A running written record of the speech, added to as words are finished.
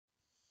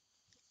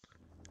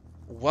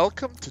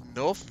Welcome to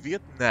North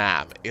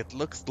Vietnam. It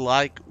looks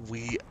like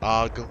we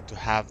are going to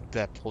have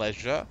the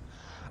pleasure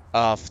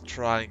of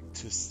trying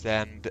to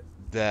send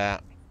the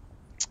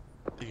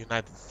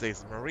United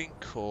States Marine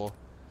Corps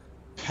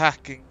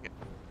packing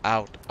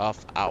out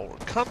of our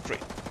country.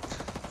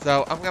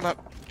 So I'm gonna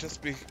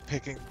just be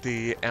picking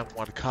the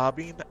M1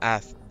 carbine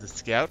as the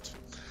scout.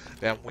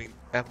 The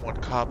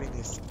M1 carbine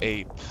is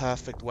a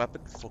perfect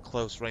weapon for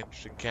close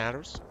range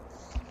encounters.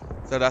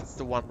 So that's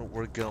the one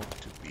we're going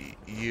to be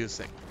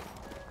using.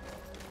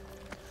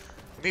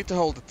 We need to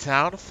hold the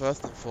town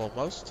first and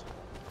foremost,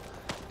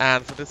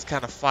 and for this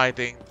kind of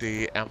fighting,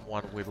 the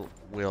M1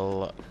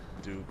 will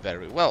do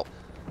very well.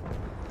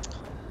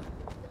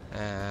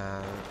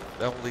 And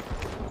the only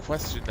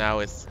question now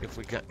is if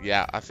we can.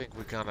 Yeah, I think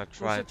we're gonna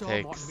try and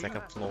take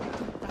second floor.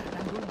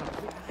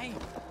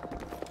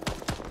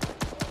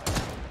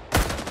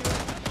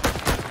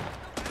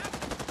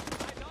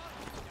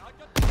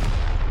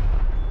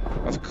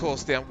 Of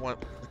course, the M1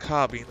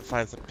 carbine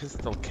fires a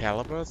pistol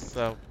caliber,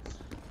 so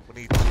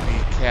we need to be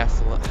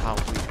careful at how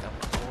we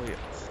employ it.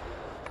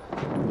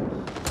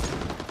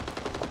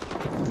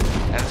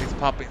 Enemies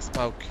popping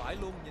smoke.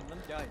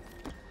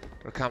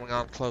 They're coming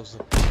on closer.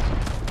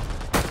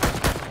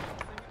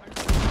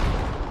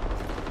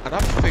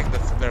 Another thing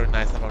that's very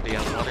nice about the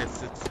M1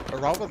 is it's a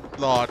rather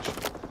large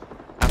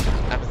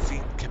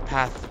magazine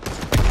capacity.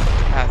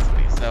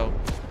 So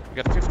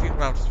you got 15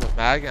 rounds per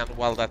mag, and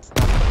while that's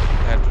not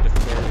compared to the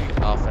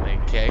 30 of an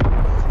AK,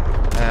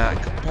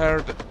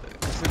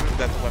 considering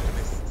that the weapon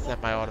is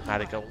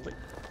semi-automatic only,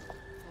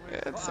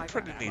 it's a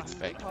pretty neat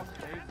thing.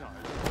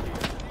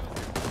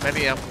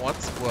 Many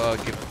M1s were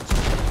given to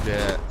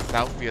the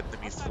South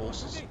Vietnamese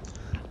forces,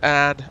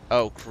 and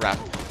oh crap,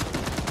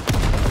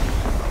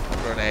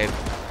 grenade.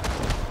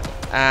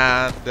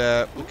 And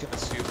we can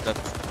assume that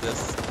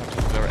this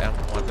particular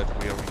M1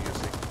 that we are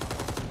using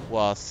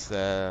was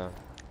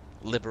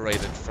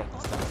liberated from the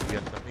South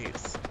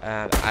Vietnamese,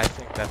 and I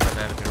think that's an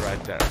enemy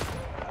right there.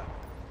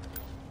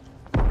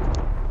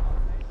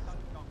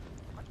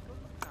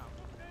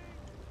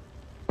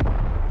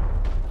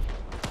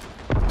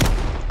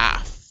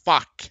 Ah,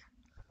 fuck!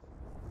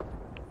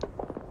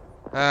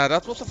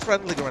 That was a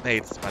friendly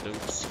grenade, my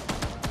dudes.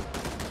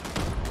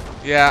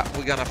 Yeah,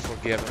 we're gonna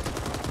forgive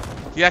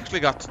him. He actually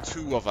got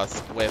two of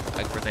us with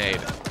a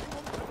grenade.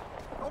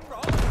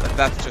 And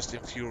that's just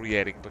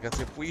infuriating, because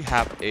if we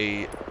have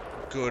a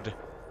good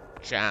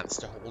chance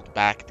to hold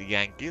back the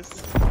Yankees,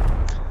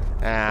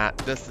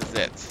 this is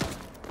it.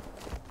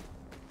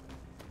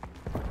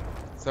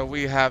 So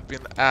we have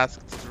been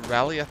asked to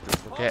rally at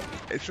this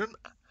location.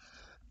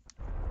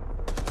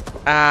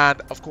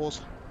 And, of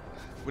course,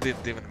 we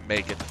didn't even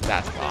make it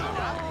that far.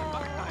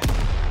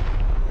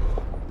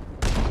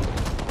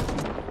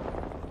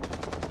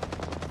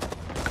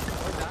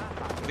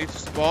 We need to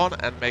spawn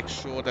and make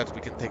sure that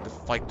we can take the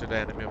fight to the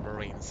enemy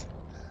Marines.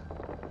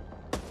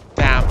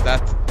 Damn,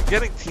 that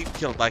getting team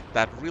killed like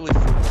that really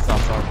threw us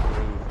off our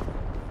groove.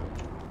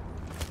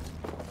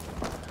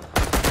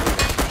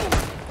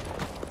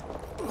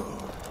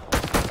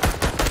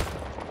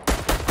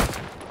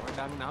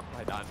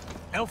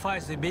 Alpha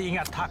is being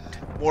attacked.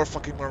 More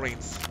fucking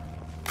Marines.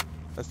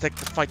 Let's take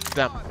the fight to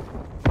them.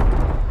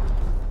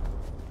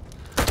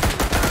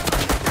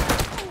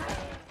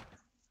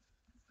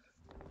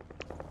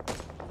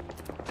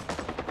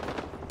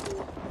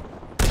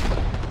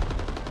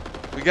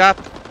 We got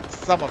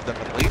some of them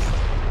at least,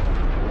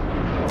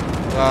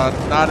 but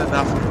not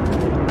enough.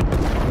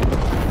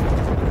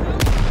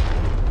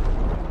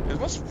 It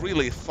was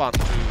really fun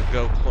to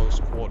go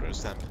close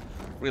quarters and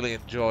really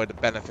enjoy the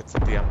benefits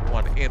of the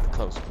M1 in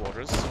close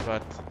quarters,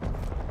 but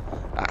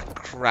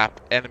crap,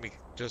 enemy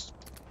just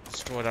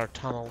destroyed our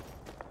tunnel.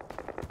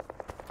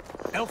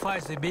 Alpha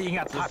is being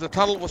attacked. Since the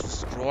tunnel was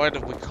destroyed,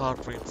 we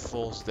can't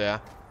reinforce there,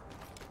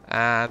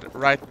 and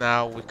right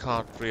now we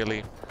can't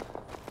really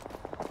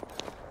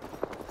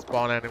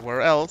spawn anywhere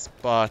else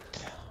but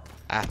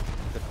at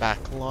the back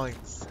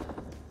lines.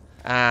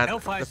 And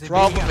the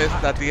problem is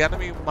that the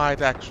enemy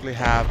might actually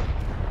have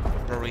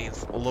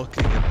Marines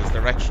looking in this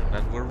direction,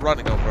 and we're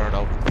running over an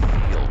open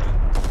field.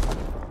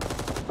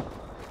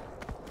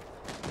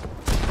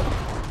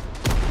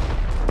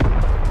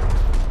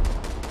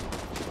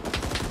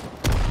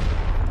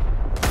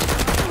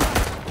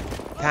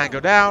 Tango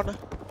down.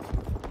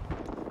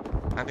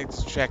 I need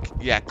to check.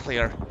 Yeah,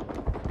 clear.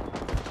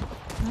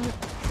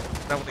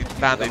 Now we need to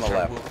bandage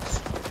our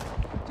wounds.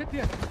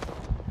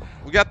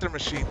 We got the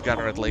machine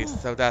gunner at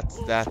least, so that's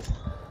that.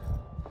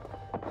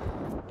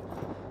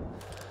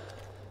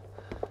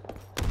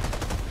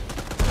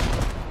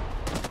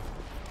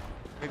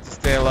 Need to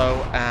stay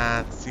low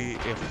and see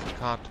if we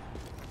can't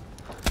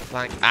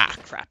flank. Ah,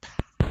 crap.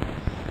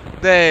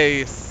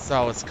 They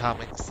saw us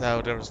coming,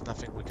 so there was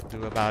nothing we could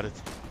do about it.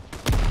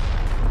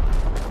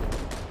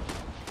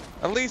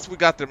 At least we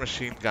got the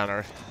machine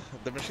gunner.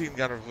 The machine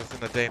gunner was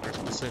in a dangerous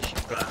position,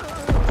 but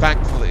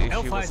thankfully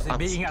he was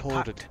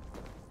unsupported.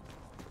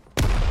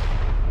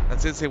 And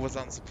since he was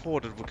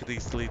unsupported, we could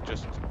easily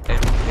just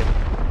end him.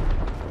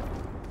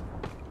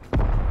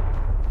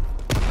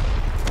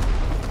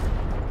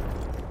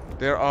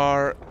 There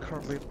are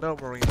currently no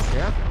Marines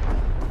here.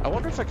 I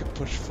wonder if I can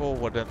push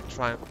forward and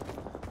try and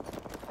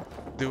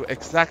do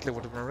exactly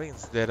what the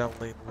Marines did,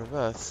 only in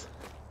reverse.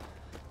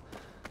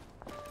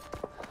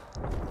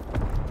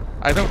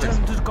 I don't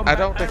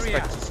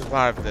expect to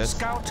survive this.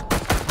 Scout,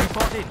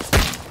 reporting.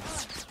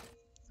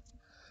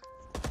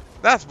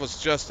 That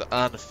was just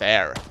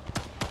unfair.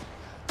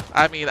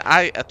 I mean,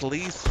 I at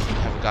least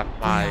have got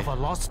my We have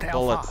a lost Alpha.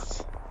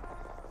 bullets.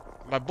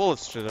 My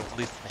bullets should have at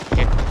least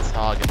hit the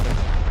target.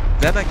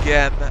 But then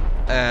again,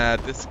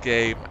 this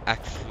game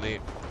actually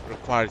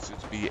requires you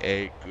to be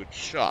a good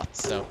shot,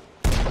 so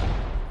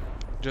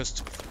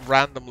just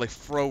randomly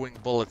throwing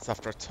bullets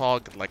after a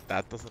target like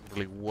that doesn't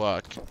really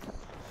work.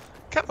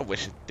 Kinda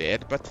wish it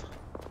did, but...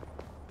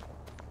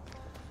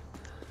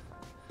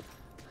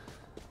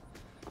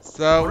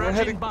 So we're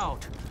heading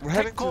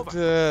to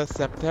the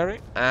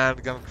cemetery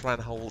and gonna try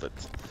and hold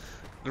it.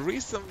 The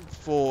reason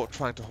for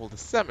trying to hold the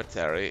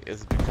cemetery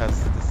is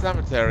because the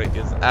cemetery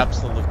is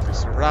absolutely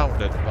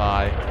surrounded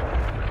by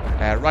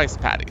rice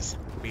paddies,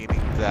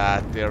 meaning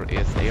that there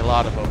is a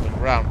lot of open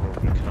ground where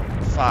we can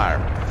open fire.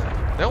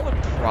 The only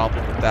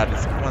problem with that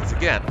is, once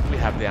again, we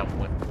have the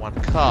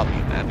M1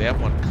 carbine, and the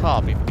M1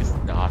 carbine is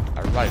not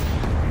a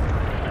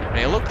rifle. It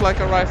may look like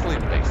a rifle,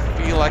 it may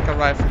feel like a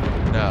rifle,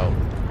 but no.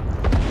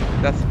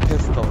 That's a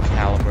pistol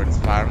caliber it's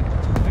firing.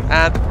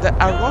 And the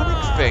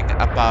ironic thing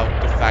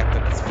about the fact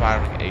that it's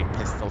firing a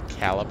pistol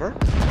caliber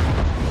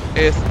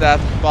is that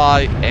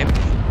by any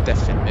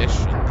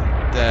definition,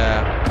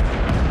 the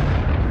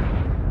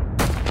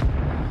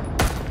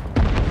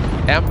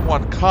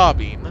M1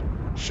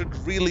 carbine should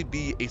really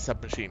be a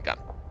submachine gun.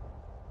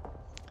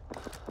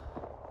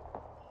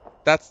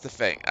 That's the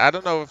thing. I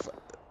don't know if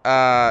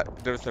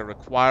there's a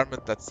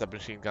requirement that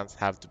submachine guns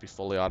have to be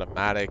fully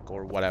automatic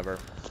or whatever.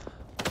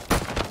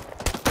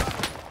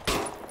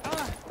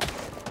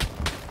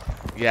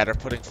 Yeah, they're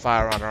putting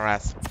fire on our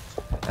ass.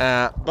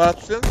 But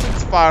since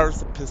it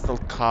fires a pistol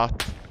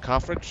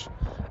cartridge,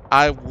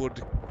 I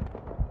would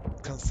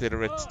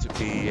consider it to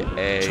be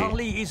a...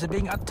 Charlie is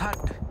being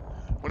attacked.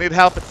 We need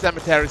help at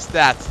cemetery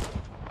stats.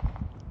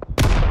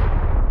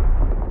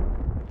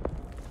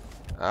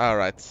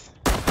 Alright.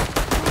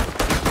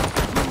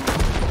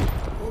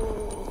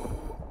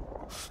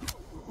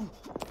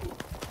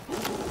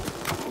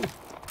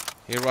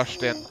 He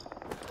rushed in.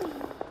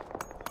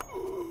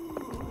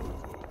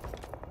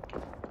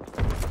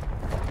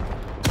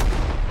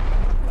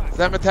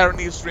 Cemetery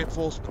needs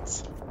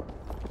reinforcements.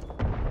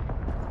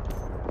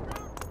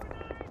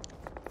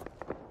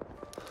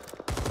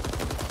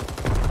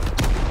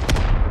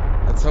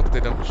 Let's hope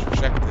they don't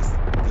check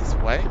this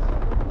way.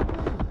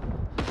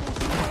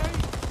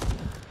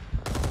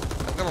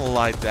 I'm gonna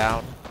lie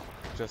down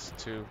just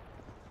to...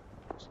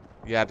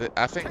 Yeah,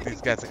 I think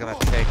these guys are gonna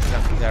take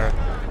cemetery.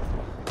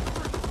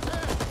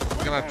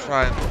 We're gonna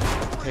try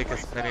and take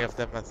as many of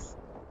them as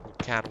we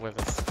can with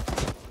us.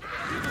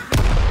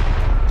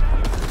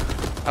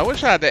 I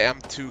wish I had the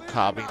M2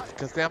 carbine,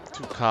 because the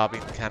M2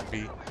 carbine can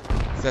be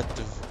set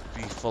to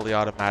be fully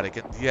automatic,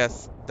 and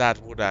yes,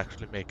 that would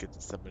actually make it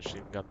a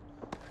submachine gun,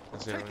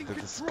 considering the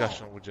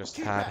discussion we just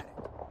had.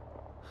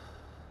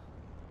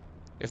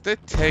 If they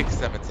take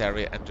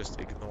cemetery and just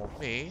ignore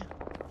me,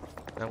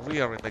 then we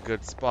are in a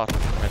good spot,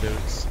 my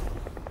dudes.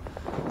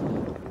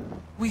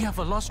 We have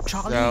a lost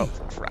Charlie. So,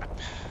 crap.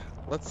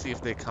 Let's see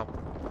if they come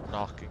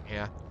knocking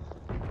here.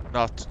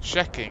 Not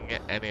checking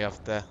any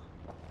of the...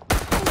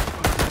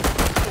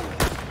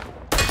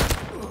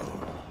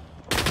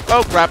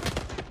 Oh crap!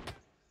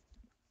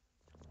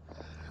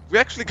 We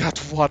actually got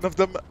one of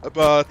them,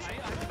 but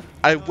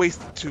I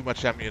wasted too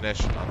much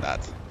ammunition on that.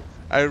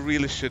 I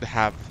really should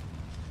have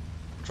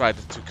tried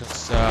to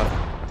conserve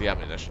the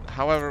ammunition.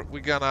 However,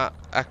 we're gonna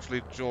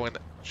actually join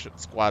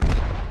squad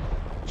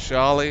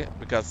Charlie,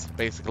 because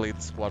basically the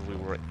squad we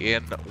were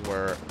in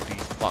were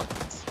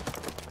defunct.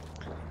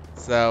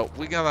 So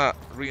we're gonna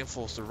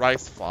reinforce the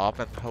rice farm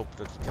and hope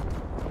that we can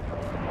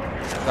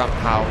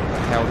somehow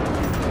help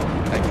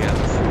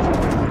against...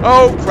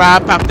 Oh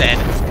crap, I'm dead!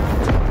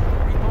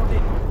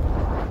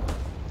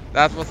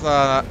 That was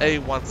a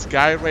A1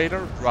 Sky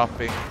Raider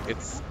dropping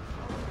its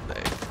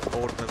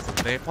ordnance of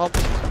napalm,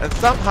 and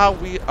somehow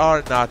we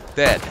are not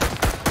dead.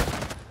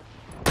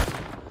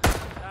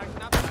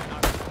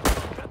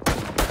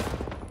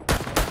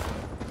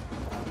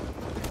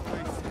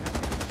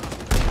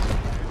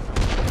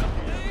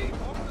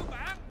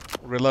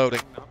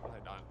 Reloading.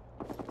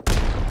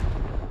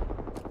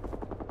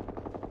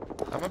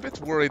 I'm a bit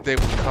worried they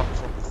will come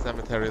from the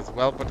cemetery as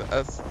well, but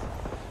as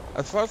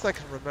far as I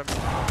can remember, they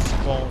haven't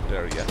spawned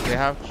there yet. They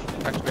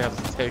actually have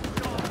to take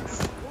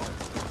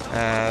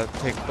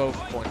both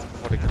points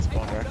before they can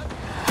spawn there.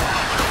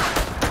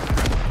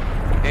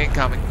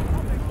 Incoming.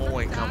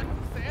 More incoming.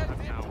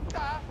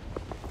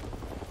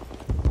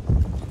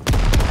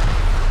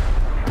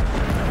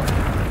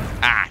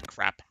 Ah,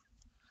 crap.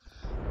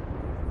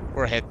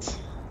 We're hit.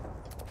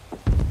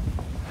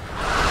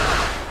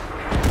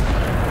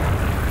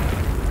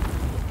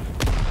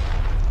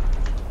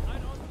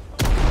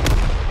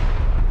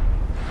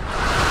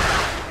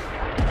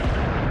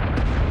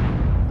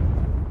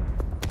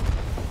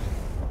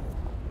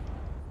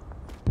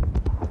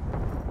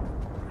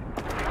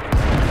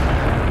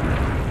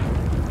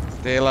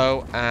 Stay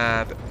low,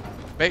 and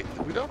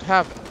we don't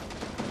have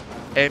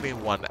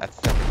anyone at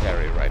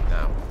cemetery right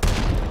now.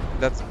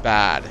 That's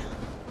bad.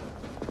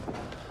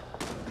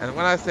 And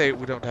when I say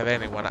we don't have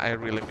anyone, I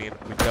really mean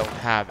we don't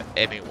have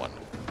anyone.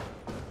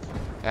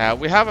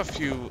 We have a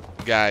few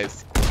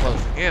guys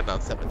closing in on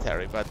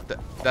cemetery, but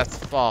that's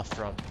far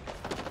from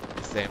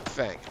the same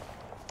thing.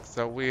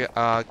 So we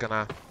are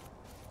gonna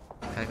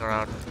hang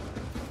around.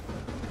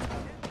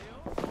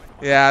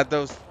 Yeah,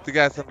 the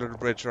guys under the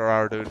bridge are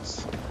our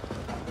dudes.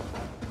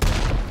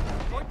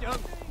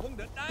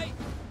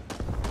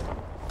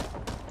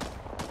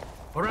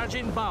 Barrage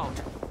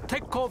inbound.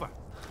 Take cover.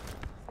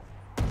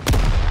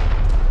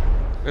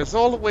 There's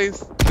always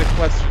the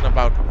question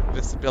about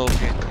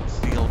visibility and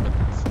concealment.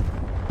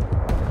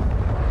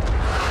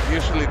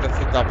 Usually that's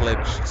a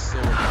double-edged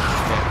sword in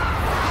this game.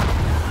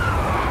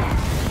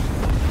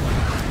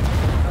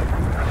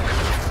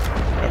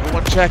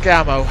 Everyone check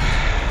ammo.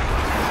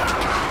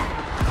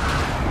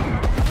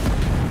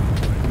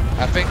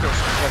 I think they're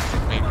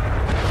suppressing me.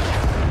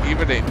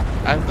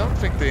 I don't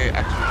think they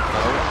actually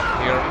know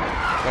I'm here,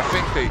 but I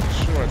think they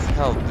sure as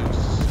hell do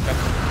suspect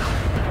me.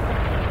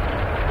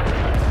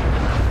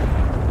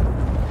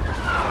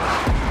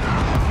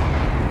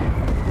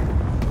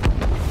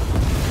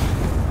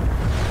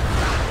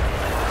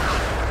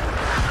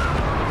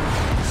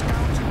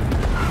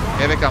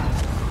 Here they come.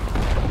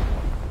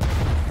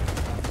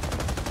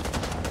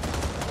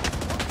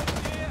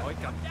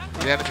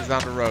 The enemy's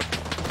on the road.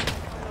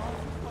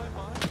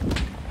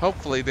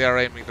 Hopefully they are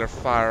aiming their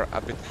fire a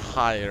bit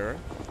higher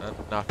and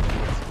not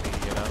towards me,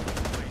 you know.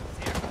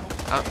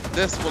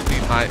 This will be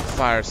my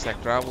fire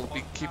sector. I will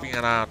be keeping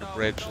an eye on the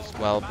bridge as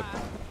well, but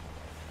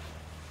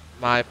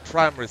my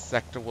primary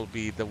sector will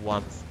be the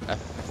ones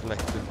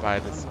afflicted by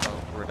the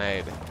smoke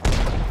grenade.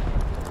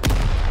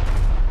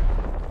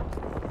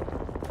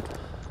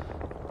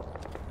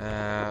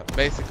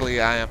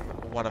 Basically, I am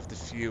one of the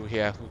few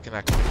here who can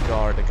actually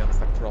guard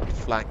against a proper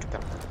flank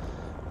attempt.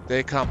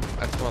 They come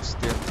across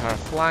the entire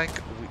flank,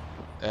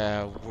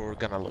 we're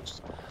gonna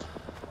lose.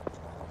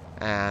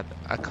 And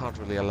I can't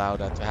really allow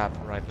that to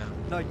happen right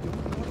now.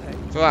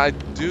 So I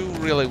do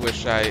really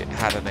wish I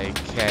had an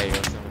AK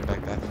or something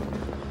like that.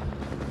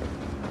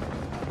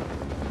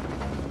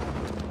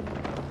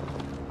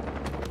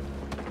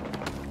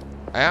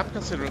 I am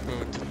considering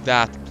moving to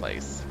that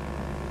place.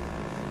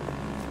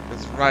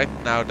 Because right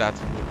now that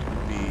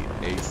would be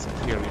a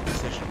superior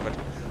position, but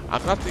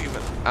I'm not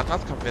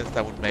convinced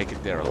I would make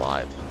it there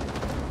alive.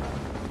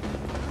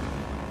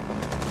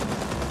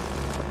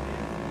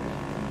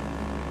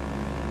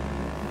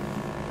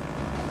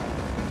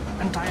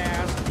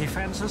 Anti-air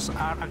defenses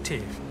are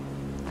active.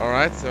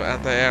 Alright, so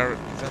anti-air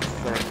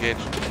defenses are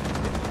engaged.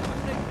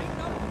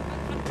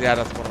 Yeah,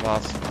 that's one of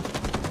us.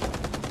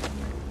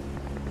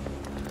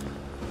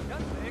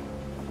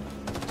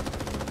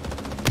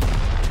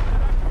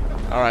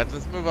 Alright,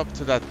 let's move up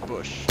to that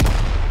bush.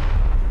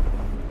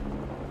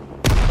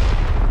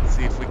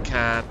 See if we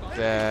can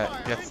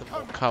get some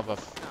more cover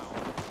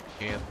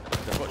in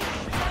the bush.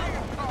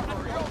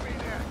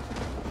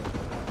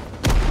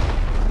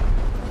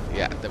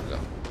 Yeah, there we go.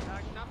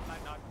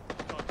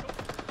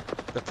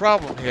 The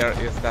problem here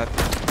is that...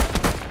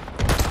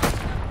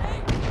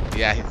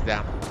 Yeah, he's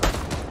down.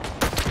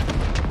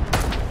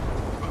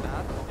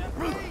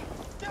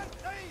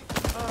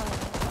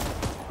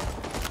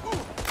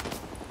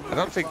 I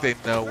don't think they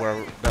know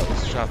where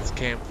those shots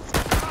came from.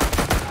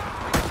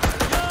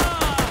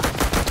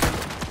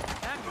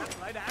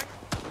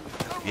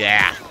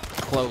 Yeah,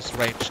 close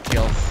range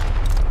kills.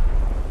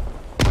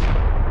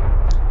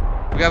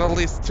 We got at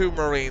least 2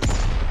 Marines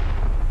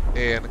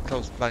in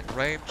close blank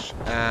range,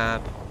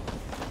 and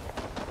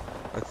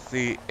let's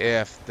see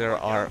if there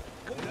are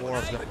more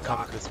of them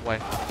coming this way.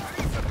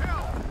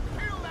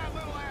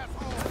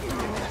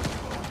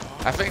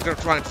 I think they're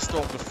trying to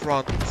storm the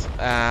front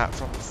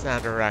from the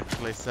center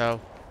actually,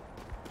 so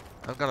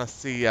I'm gonna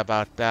see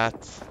about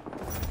that.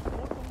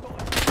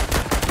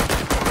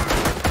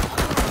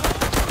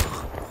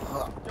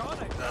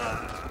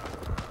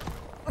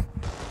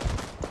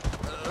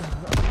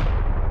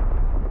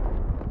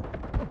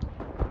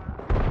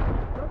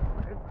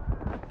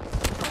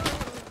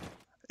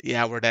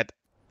 Yeah, we're dead.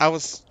 I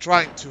was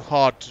trying too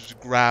hard to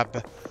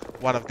grab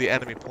one of the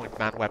enemy point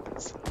man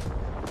weapons.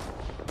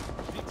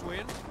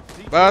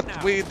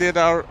 But we did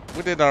our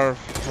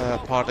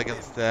part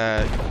against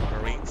the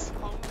Marines.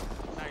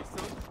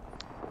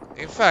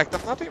 In fact,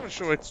 I'm not even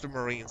sure it's the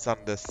Marines on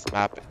this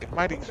map. It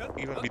might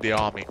even be the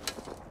army.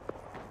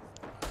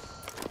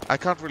 I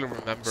can't really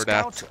remember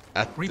that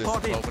at this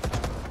moment.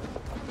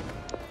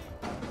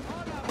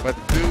 But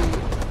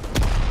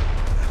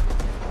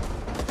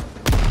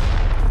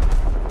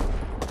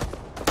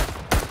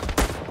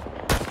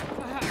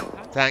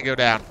Tango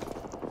down.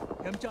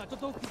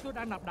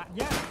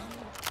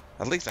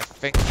 At least I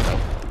think so.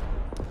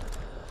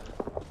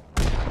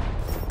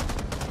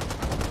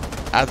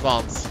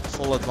 Advance.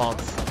 Full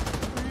advance.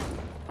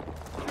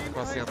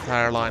 Across the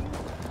entire line.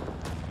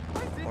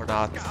 Or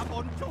not.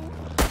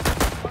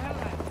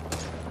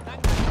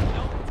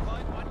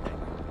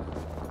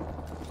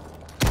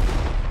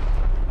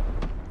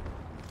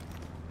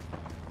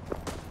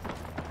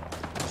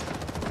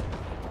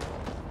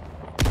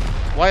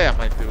 Why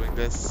am I doing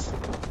this?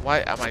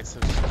 Why am I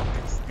so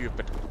fucking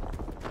stupid?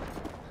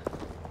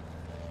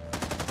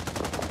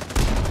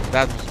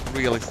 That was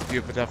really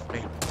stupid of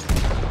me.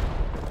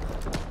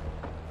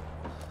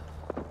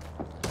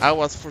 I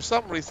was for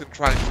some reason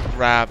trying to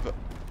grab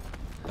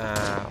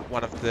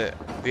one of the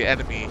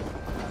enemy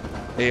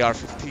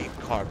AR-15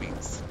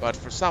 carbines, but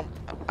for some,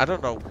 I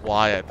don't know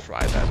why I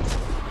tried that,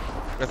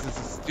 because it's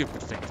a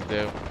stupid thing to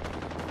do.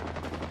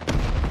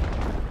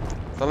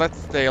 So let's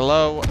stay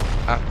low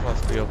across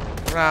the open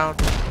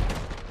ground,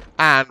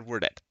 and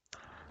we're dead.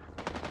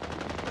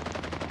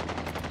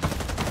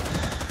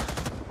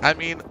 I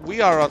mean, we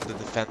are on the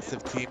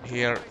defensive team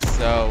here,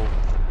 so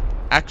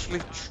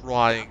actually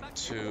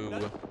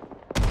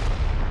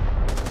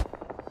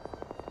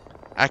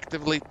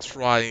actively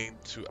trying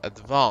to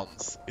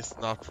advance is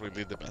not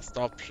really the best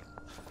option.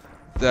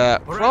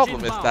 The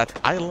problem is that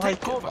I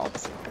like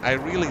advancing. I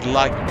really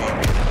like being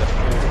in the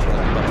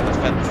forefront of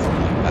defense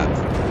like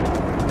that.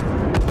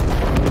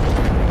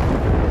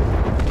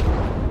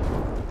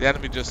 The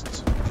enemy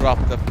just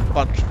dropped a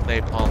bunch of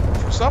napalm.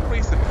 For some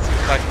reason it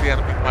seems like the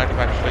enemy might have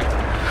actually...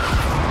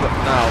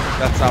 No,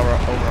 that's our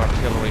own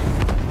artillery.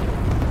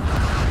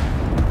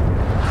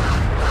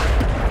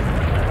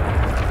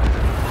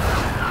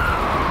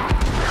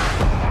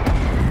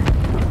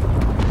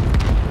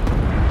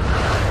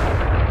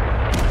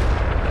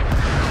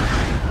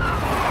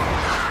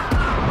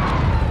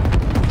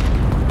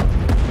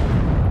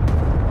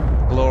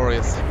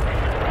 Glorious.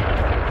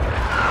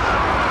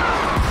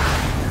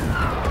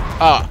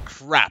 Oh,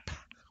 crap.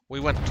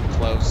 We went too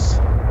close.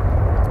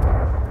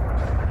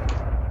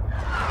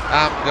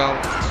 I'm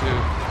going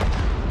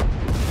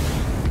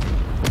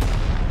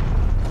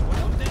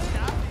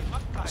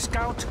to...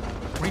 Scout,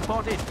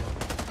 reported.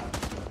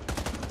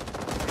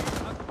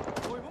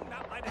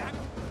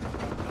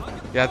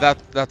 Yeah,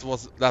 that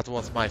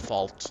was my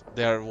fault.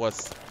 There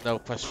was no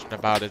question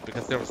about it,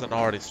 because there was an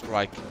arty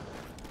strike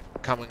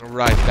coming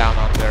right down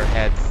on their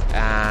heads,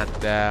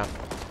 and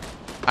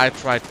I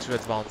tried to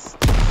advance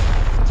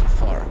too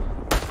far.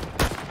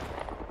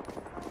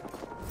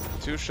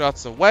 2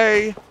 shots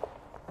away.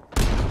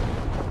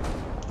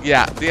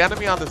 Yeah, the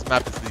enemy on this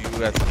map is the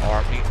US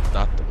Army,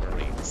 not the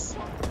Marines.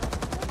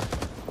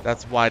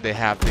 That's why they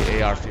have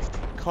the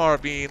AR-15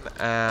 carbine,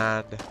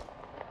 and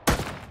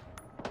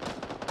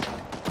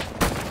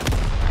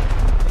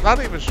I'm not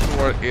even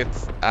sure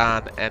it's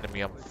an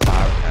enemy I'm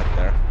firing at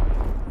there.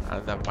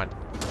 Never mind.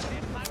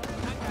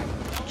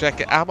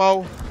 Check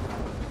ammo,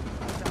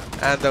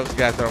 and those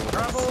guys are with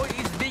us. Bravo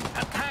is being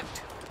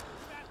attacked.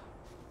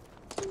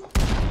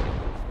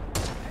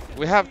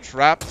 We have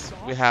traps,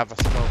 we have a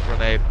smoke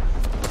grenade.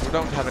 We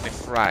don't have any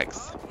frags.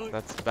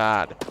 That's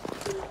bad.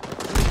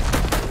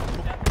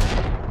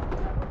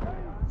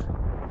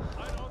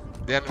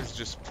 The enemy's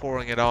just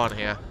pouring it on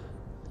here.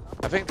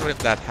 I think they're in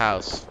that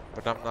house,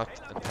 but I'm not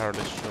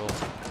entirely sure.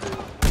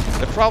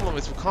 The problem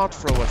is we can't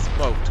throw a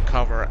smoke to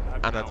cover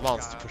an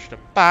advance to push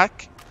them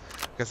back,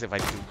 because if I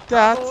do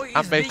that,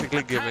 I'm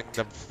basically giving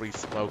them free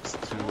smokes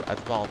to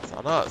advance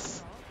on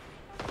us.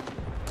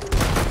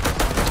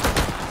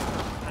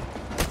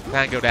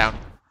 Tango down.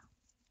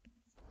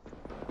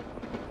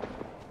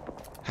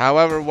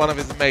 However, one of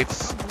his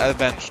mates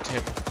avenged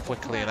him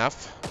quickly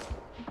enough.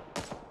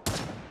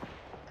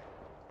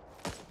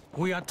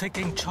 We are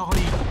taking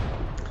Charlie.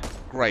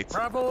 Great.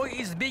 Bravo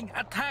is being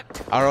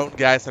attacked. Our own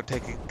guys are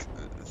taking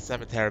the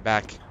cemetery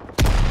back.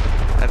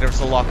 And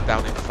there's a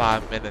lockdown in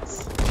 5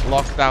 minutes.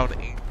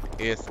 Lockdown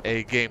is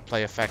a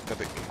gameplay effect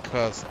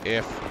because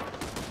if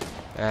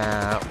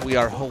we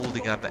are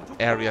holding an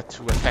area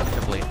too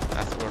effectively,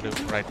 as we're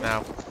doing right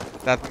now,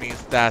 that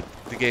means that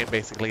the game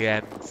basically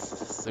ends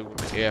soon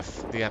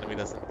if the enemy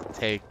doesn't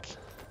take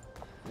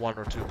 1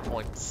 or 2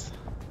 points.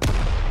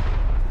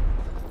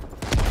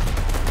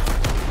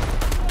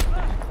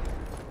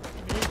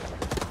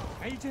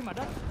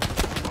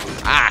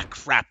 Ah,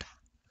 crap.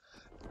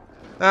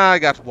 I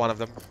got one of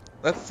them.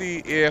 Let's see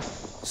if...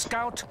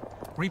 Scout,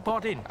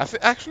 report in. I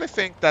actually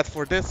think that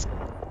for this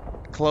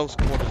close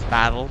quarters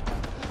battle,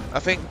 I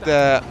think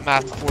the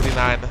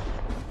MAT-49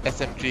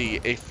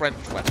 SMG, a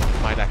French weapon,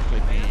 might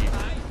actually be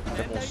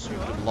the most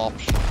suitable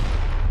option.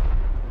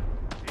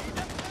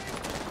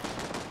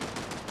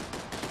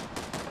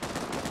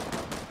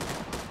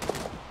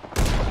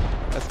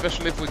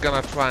 Especially if we're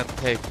gonna try and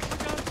take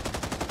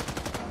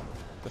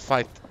the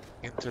fight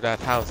into that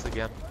house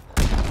again.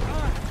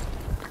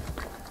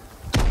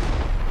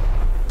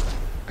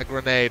 A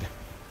grenade.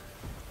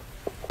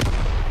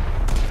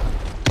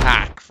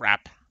 Ah,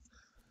 crap.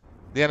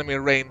 The enemy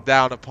rained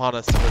down upon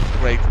us with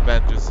great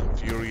vengeance and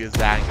furious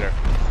anger,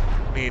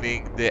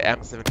 meaning the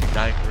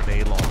M79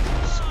 grenade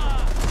launchers.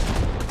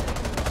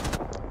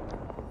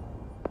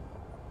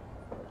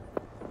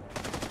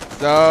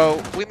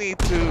 So, we need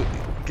to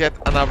get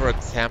another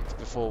attempt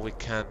before we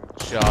can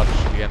charge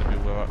the enemy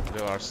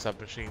with our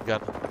submachine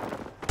gun.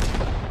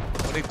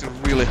 We need to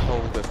really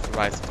hold the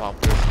right spot.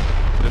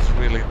 There's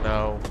really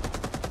no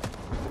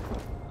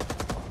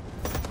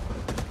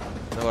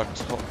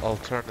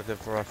alternative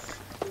for us.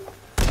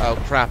 Oh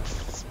crap,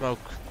 smoke.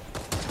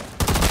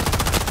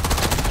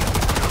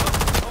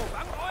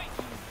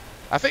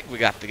 I think we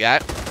got the guy.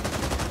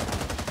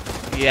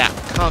 Yeah,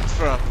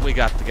 confirmed we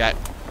got the guy.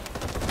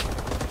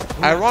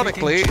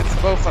 Ironically,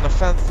 it's both an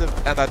offensive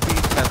and a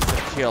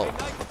defensive kill.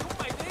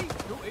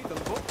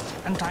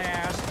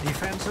 Anti-air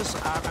defenses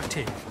are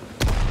active.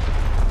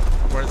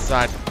 We're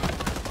inside.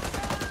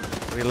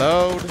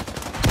 Reload.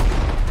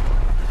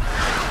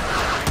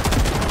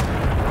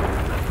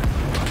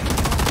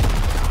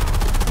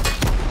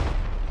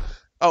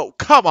 Oh,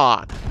 come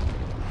on!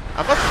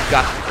 I must have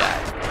got the guy.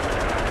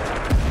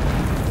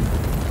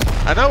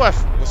 I know I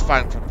was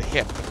firing from the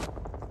hip.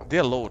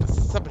 Dear lord, it's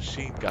a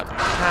submachine gun. You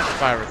can't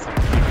fire a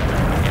submachine gun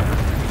from the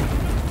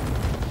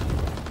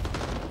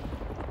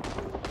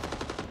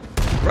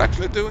hip. We're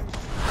actually doing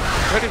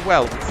pretty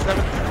well with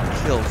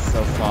 17 kills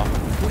so far.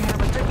 We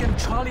have taken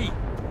Charlie.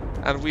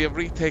 And we have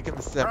retaken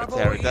the Bravo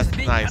cemetery. is That's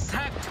being nice.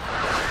 attacked.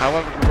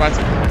 However, the right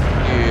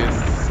is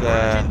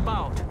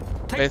Inbound.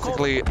 Take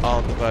basically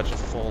on the verge of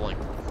falling.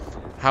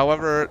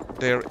 However,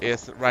 there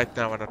is right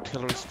now an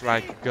artillery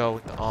strike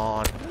going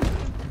on.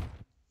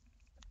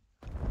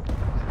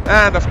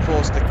 And of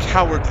course, the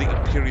cowardly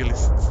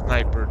imperialist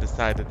sniper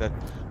decided that,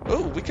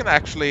 oh, we can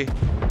actually...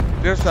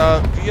 There's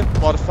a Viet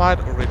modified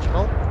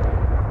original.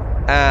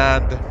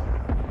 And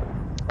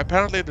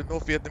apparently the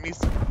North Vietnamese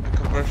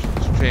conversion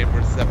to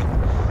chamber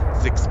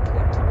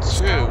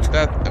 7.6.2,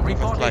 that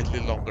with a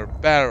slightly longer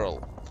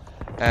barrel.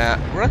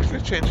 We're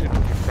actually changing to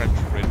the French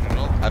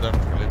original. I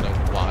don't really know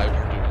why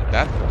we're doing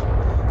that, but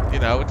you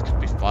know, it could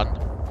be fun.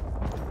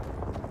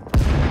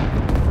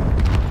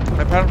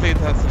 Apparently it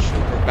has a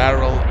shorter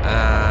barrel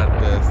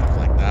and stuff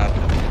like that.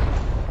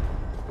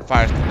 It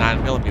fires the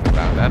 9mm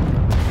round. And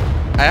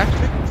I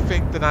actually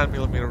think the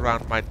 9mm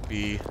round might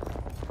be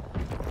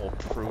more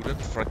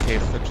prudent for a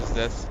case such as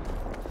this.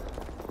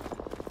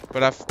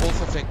 But I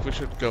also think we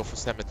should go for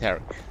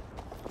cemetery.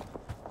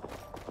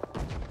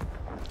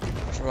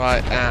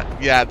 Try,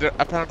 yeah,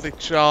 apparently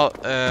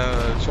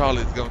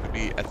Charlie is going to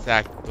be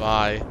attacked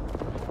by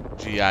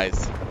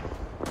GIs.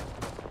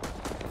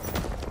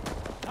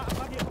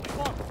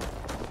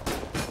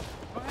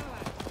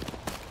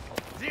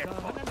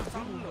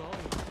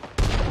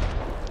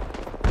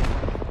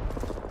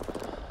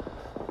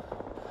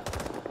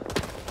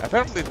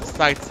 Apparently the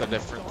sights are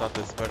different on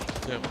this version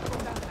too.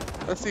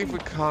 Let's see if we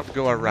can't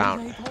go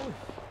around.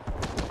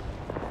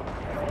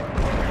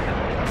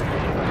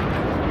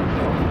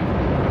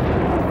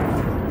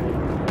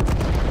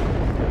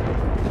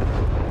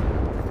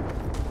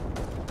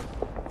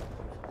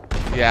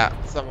 Yeah,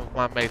 some of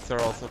my mates are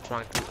also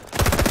trying to...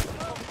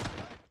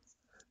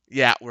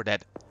 Yeah, we're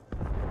dead.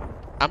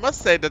 I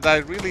must say that I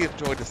really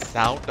enjoy the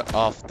sound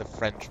of the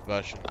French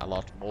version a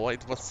lot more.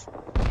 It was...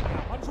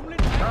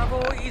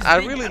 I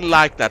really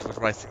like that with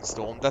Rising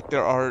Storm, that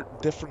there are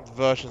different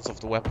versions of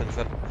the weapons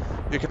and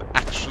you can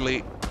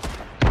actually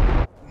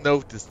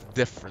notice the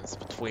difference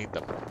between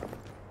them.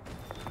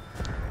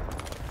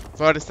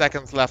 30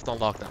 seconds left on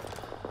lockdown.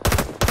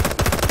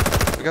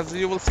 Because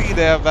you will see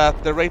there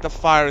that the rate of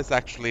fire is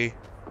actually...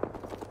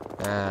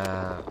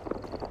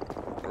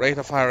 rate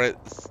of fire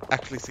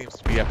actually seems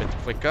to be a bit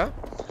quicker.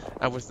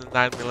 And with the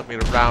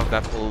 9mm round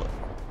that will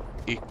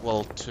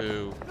equal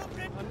to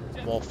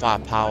more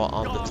firepower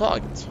on the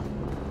target.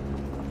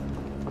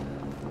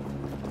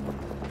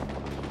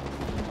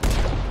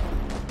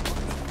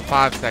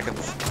 Five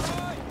seconds.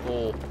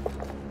 4,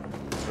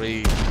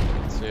 3,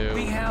 2,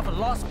 We have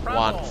lost 1.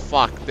 Bravo.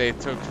 Fuck, they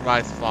took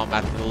Rice Farm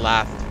at the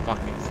last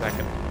fucking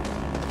second.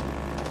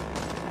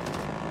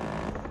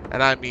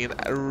 And I mean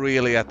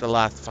really at the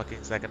last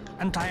fucking second.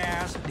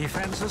 Anti-air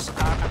defenses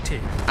are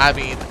active. I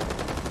mean,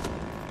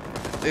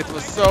 it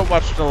was so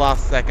much the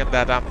last second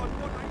that I'm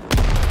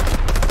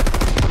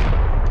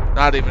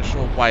not even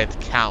sure why it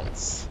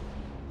counts.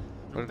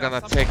 We're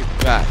gonna take it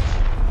back.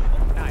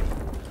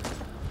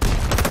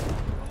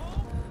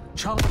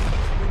 Charlie is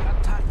being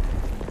attacked.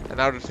 And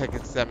now they're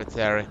taking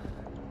cemetery.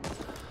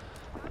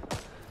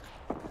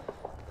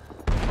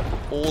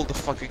 All the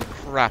fucking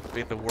crap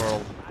in the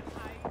world.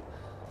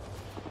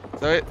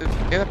 So it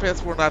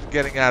appears we're not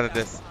getting out of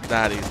this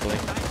that easily.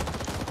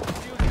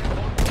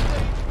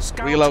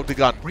 Scout, Reload the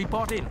gun.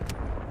 report in.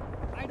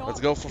 Let's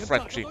go for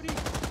Frenchie.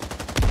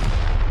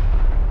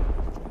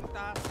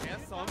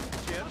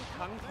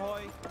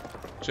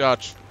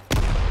 Charge.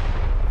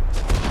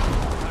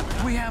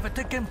 We have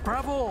taken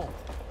Bravo.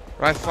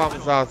 Rice Farm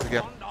is ours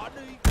again.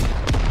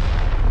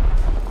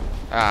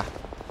 Ah.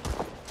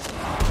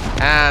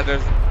 And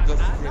there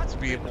doesn't seem to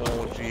be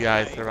more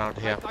GIs around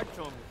here.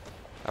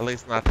 At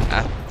least not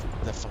at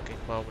the fucking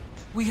moment.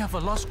 We have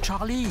lost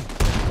Charlie.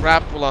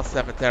 Crap, we lost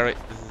cemetery.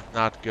 This is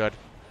not good.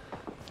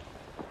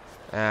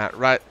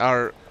 Right,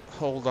 our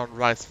hold on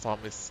Rice Farm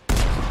is...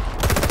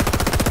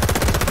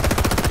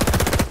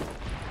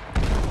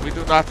 We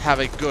do not have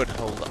a good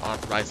hold on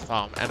Rice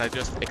Farm, and I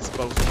just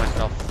exposed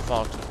myself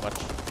far too much.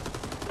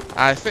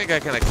 I think I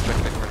can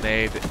expect a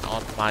grenade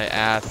on my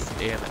ass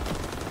in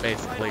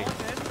basically...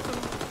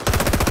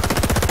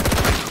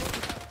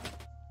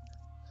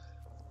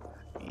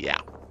 Yeah.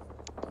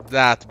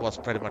 that was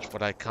pretty much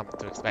what I come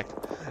to expect.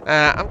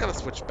 I'm gonna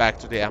switch back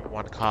to the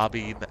M1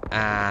 carbine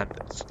and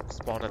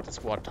spawn at the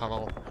squad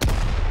tunnel.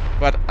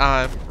 But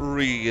I'm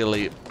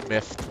really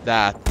miffed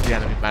that the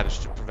enemy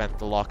managed to prevent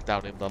the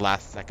lockdown in the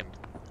last second.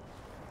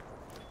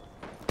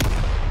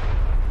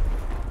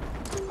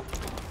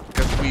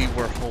 Because we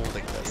were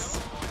holding this.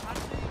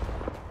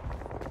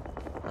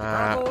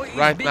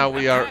 Right now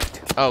we are...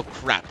 Oh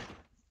crap.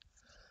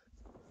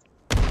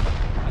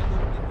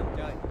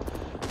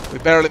 We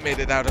barely made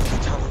it out of the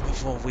tunnel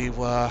before we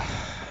were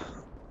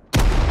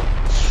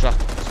shot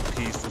to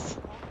pieces.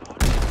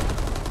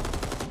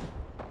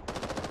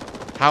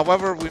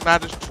 However, we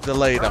managed to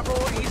delay them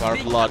with our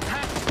blood.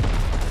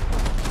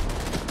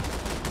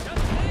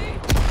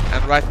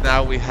 And right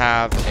now we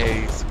have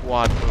a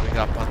squad moving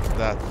up onto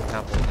that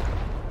temple.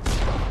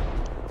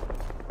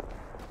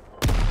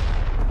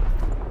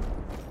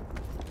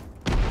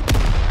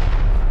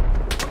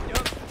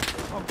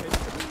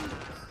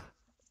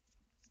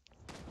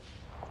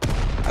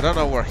 I don't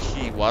know where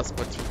he was,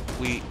 but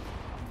we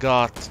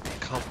got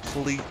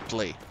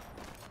completely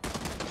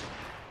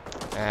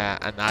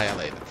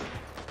annihilated.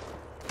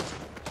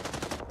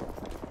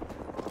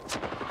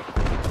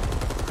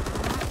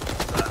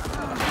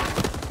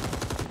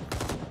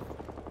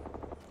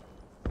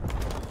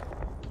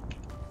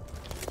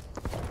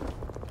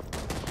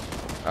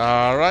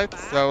 Alright,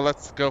 so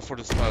let's go for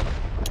the smoke.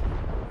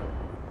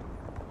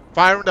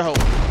 Fire in the hole.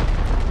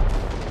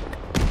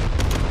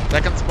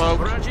 Second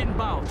smoke.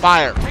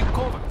 Fire.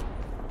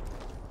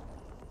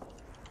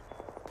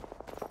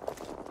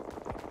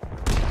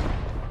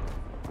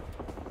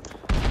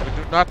 We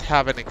do not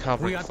have any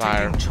covering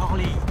fire.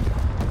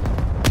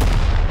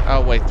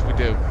 Oh wait, we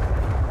do.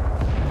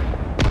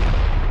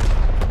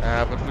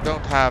 But we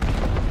don't have...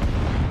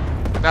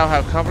 We now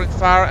have covering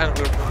fire and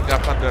we're moving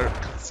up under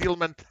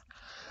concealment.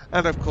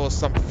 And of course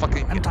some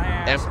fucking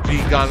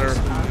MG gunner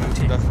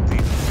who doesn't seem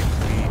to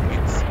be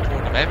in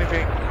support of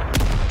anything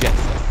gets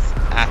us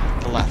at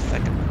the last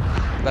second.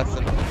 That's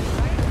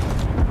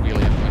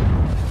really annoying.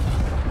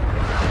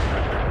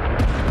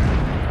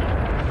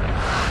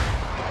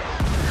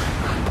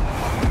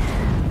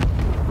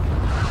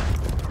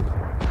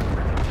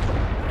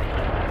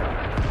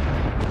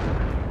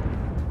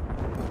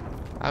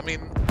 I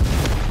mean,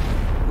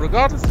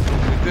 regardless of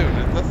what we do,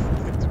 there doesn't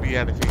seem to be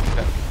anything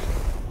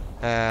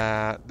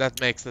that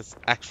makes us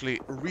actually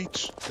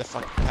reach the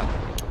fucking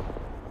tower.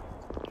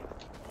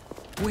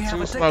 We have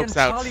Two a smokes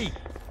out. Charlie.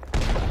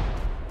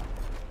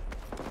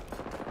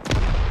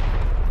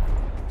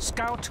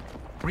 Scout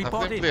I'm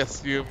reported. simply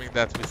assuming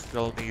that we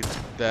still need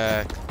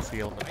the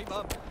concealment.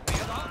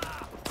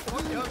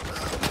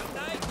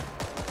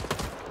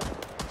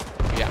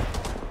 Yeah.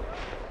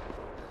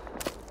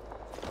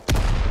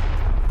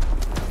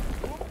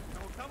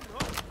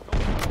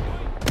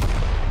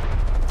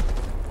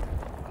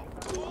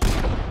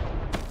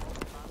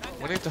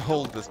 We need to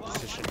hold this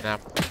position now.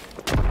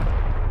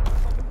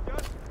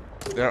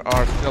 There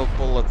are still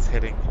bullets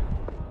hitting.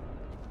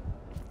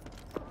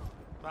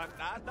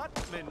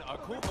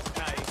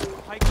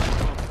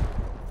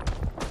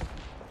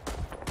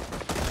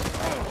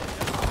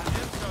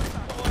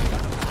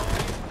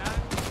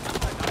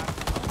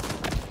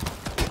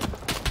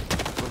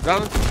 We've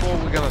done it before,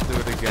 we're gonna do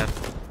it again.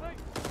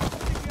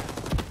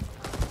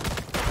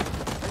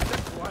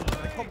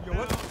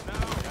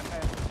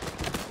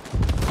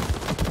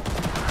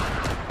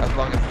 As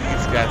long as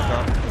these guys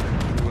don't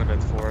ruin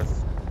it for us.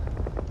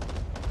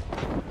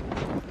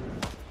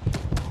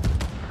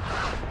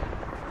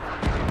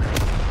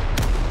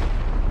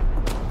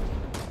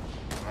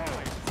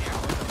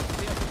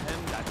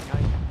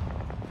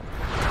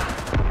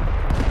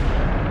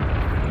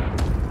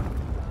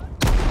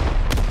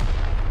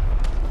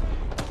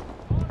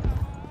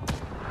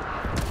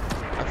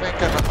 I think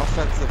an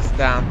offensive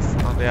stance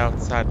on the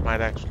outside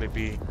might actually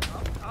be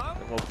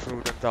the more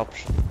prudent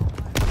option.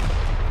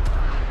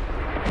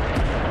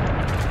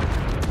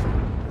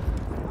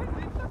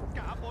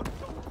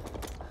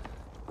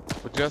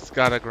 We just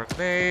got a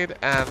grenade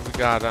and we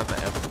got an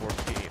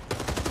M14.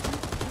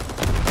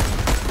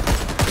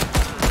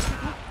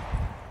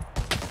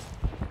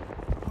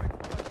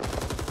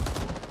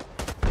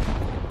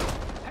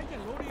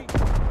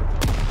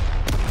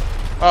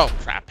 Oh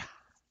crap.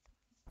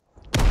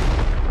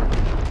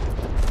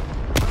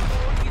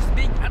 Is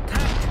being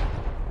attacked.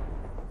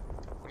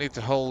 We need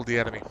to hold the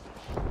enemy.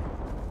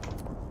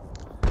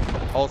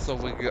 Also,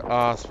 we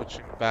are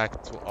switching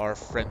back to our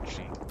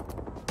Frenchie.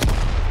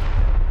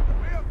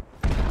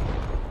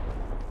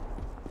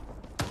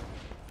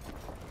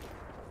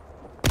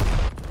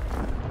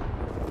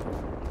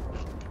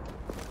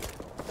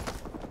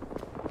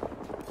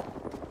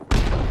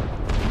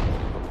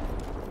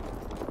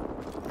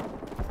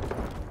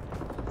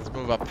 Let's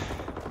move up.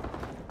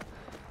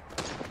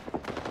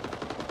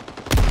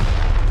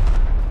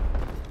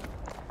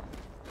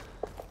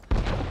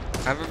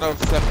 I don't know if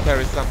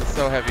Cemetery Sun is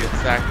so heavy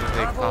attack that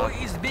they Bravo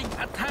can't, is being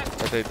attacked.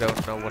 that they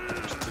don't know what to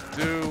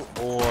do,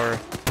 or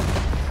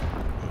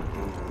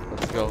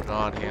what's going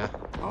on here.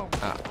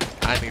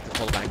 I need to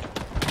pull back.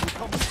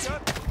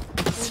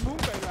 Tôi muốn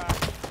vậy là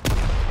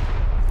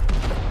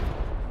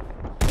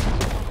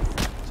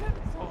chết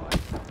rồi.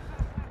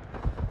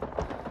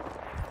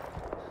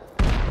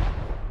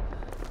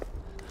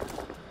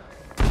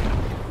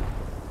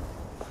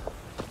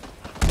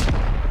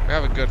 We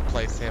have a good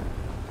place here.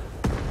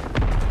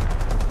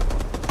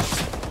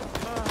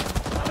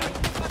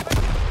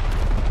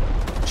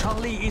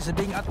 Charlie is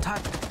being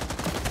attacked.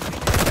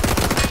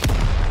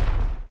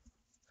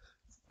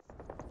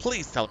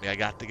 Please tell me I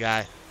got the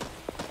guy.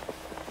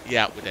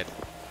 Yeah, we did.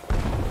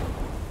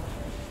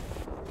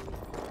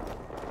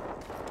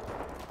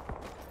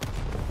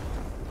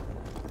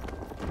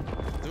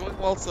 Doing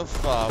well so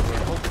far.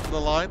 We're holding the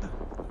line.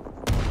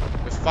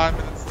 With 5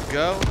 minutes to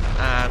go,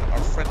 and our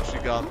Frenchy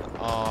gun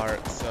are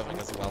serving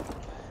as well.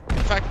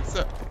 In fact,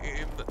 so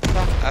in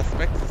some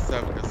aspects, it's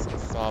serving us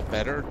far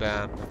better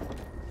than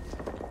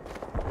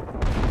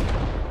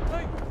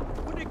Hey,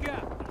 what do you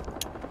got?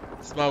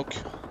 smoke.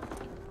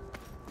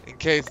 In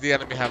case the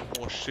enemy have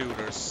more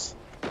shooters.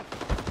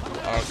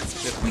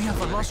 We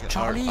have lost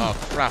Charlie. Oh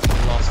crap, we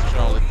lost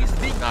Charlie. This Is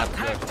being is not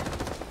good.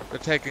 attacked. They're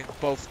taking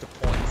both the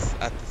points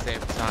at the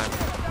same time.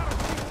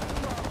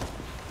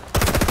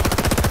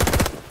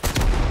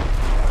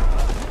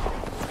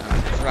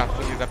 Crap,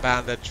 we need a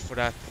bandage for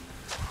that.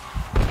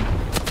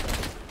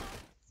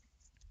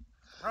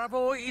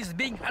 Bravo is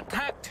being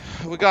attacked.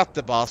 We got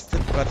the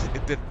bastard, but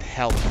it didn't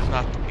help,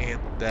 not in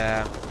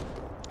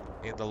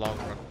the long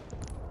run.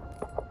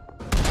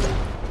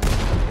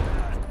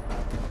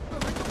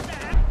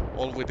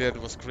 All we did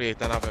was create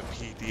another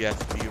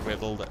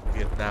PTSD-riddled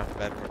Vietnam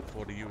veteran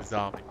for the US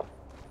Army.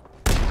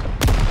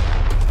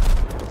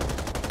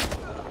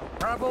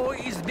 Bravo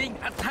is being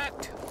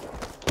attacked.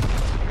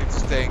 Need to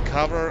stay in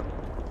cover.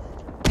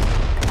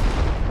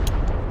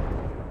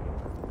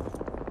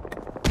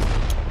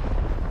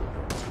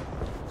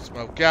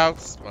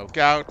 Smoke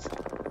out,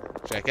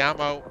 check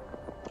ammo.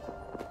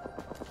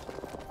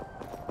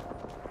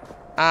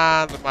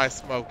 And my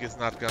smoke is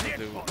not gonna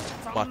do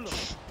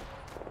much.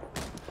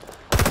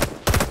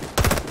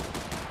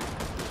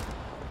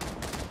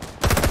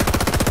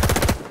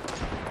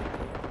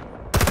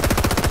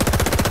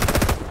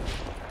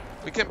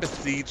 We can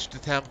besiege the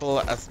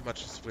temple as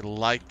much as we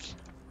like,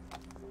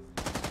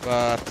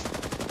 but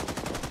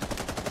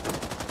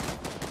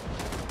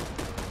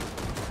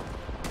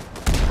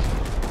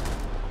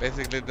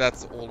basically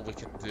that's all we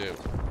can do.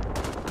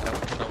 And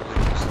we can only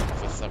use it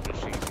with a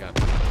submachine gun.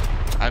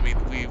 I mean,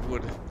 we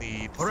would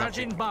need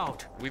Raging something.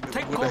 bout. We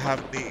Take would cover.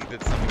 have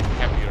needed something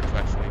heavier to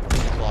actually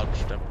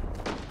dislodge them.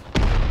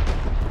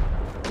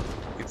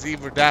 It's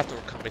either that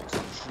or commit to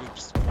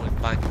troops point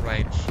blank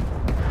range.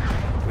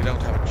 We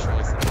don't have a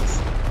choice in this.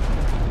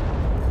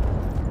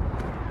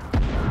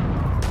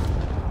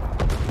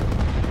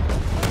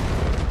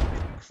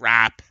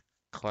 Crap.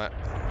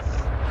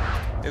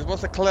 It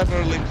was a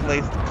cleverly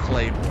placed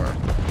claymore.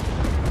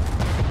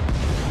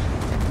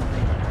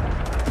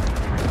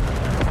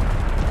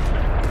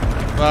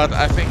 But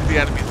I think the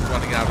enemy is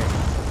running out of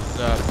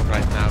reserves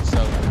right now,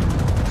 so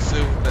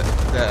soon what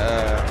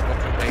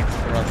remains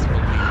for us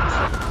will be...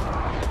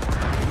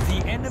 The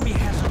enemy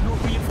has no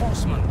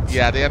reinforcements.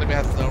 Yeah, the enemy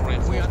has no We are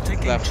reinforcements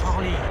taking left.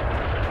 Charlie.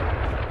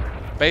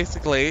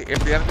 Basically, if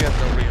the enemy has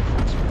no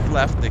reinforcements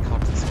left, they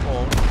can't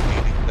spawn,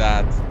 meaning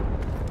that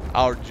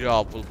our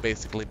job will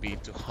basically be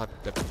to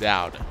hunt them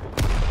down.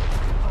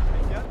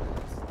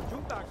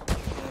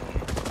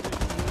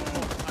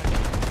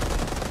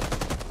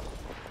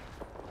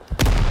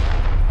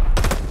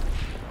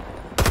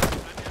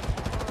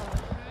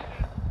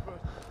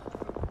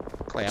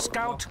 Clear.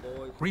 Scout,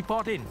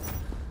 report in.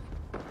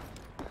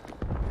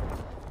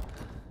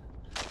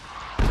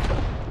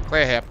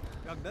 Clear here.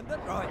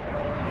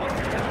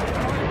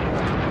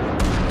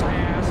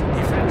 Players'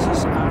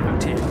 defenses are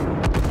active.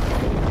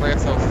 Clear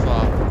so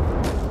far.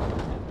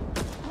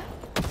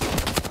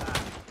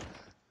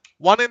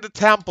 One in the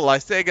temple, I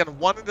say again,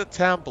 one in the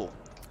temple.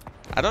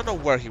 I don't know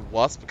where he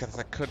was because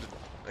I couldn't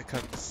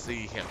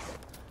see him.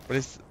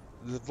 But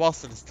the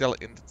Boston is still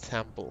in the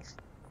temple.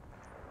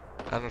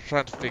 And I'm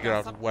trying to figure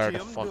out where the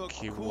fuck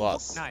he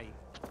was.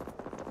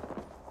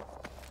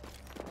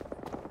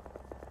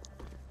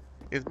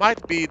 It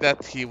might be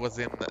that he was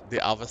in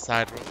the other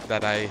side room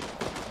that I...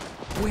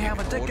 We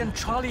have taken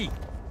Charlie.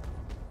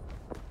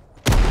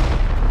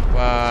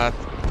 But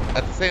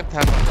at the same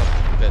time I'm not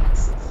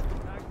convinced.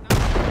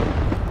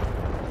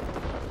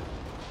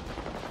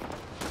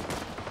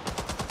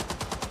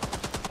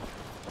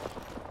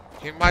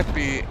 He might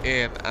be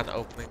in an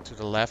opening to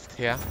the left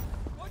here.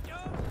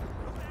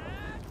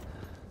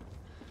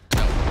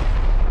 No.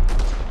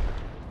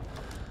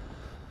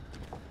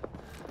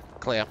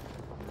 Clear.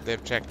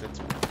 They've checked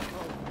it.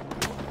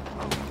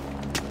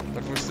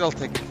 But we're still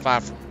taking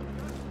fire from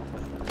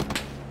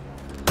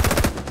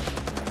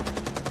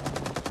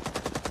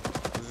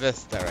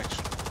this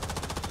direction.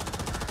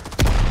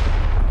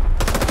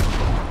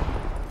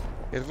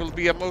 It will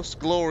be a most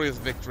glorious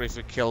victory if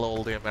we kill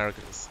all the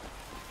Americans.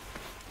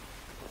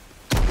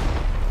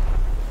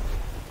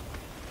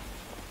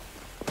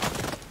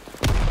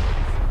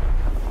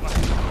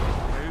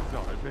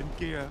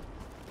 gear.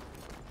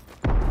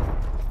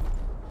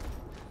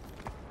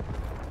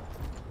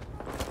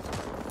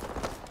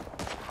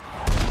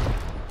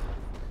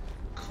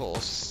 Of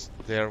course,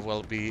 there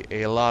will be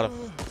a lot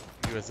of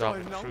US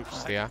Army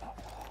troops here,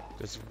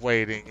 just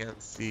waiting and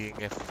seeing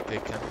if they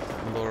can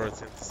lure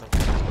us into some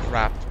kind of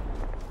trap.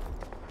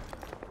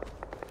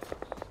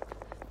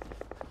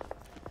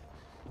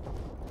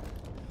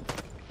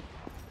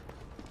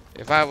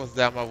 If I was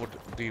them, I would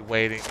be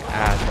waiting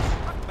at...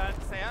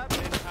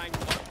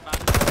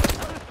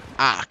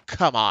 Ah,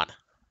 come on!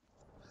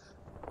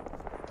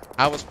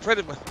 I was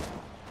pretty much...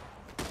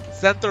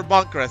 Center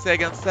bunker, I say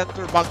again,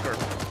 center bunker.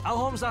 Our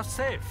homes are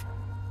safe.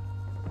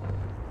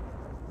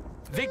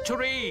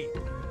 Victory!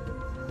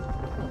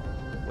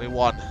 We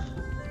won.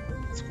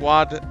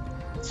 Squad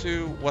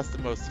 2 was the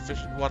most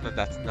efficient one, and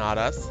that's not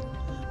us.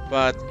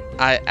 But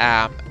I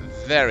am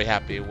very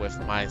happy with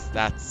my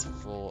stats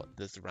for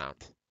this round.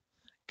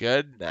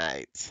 Good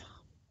night.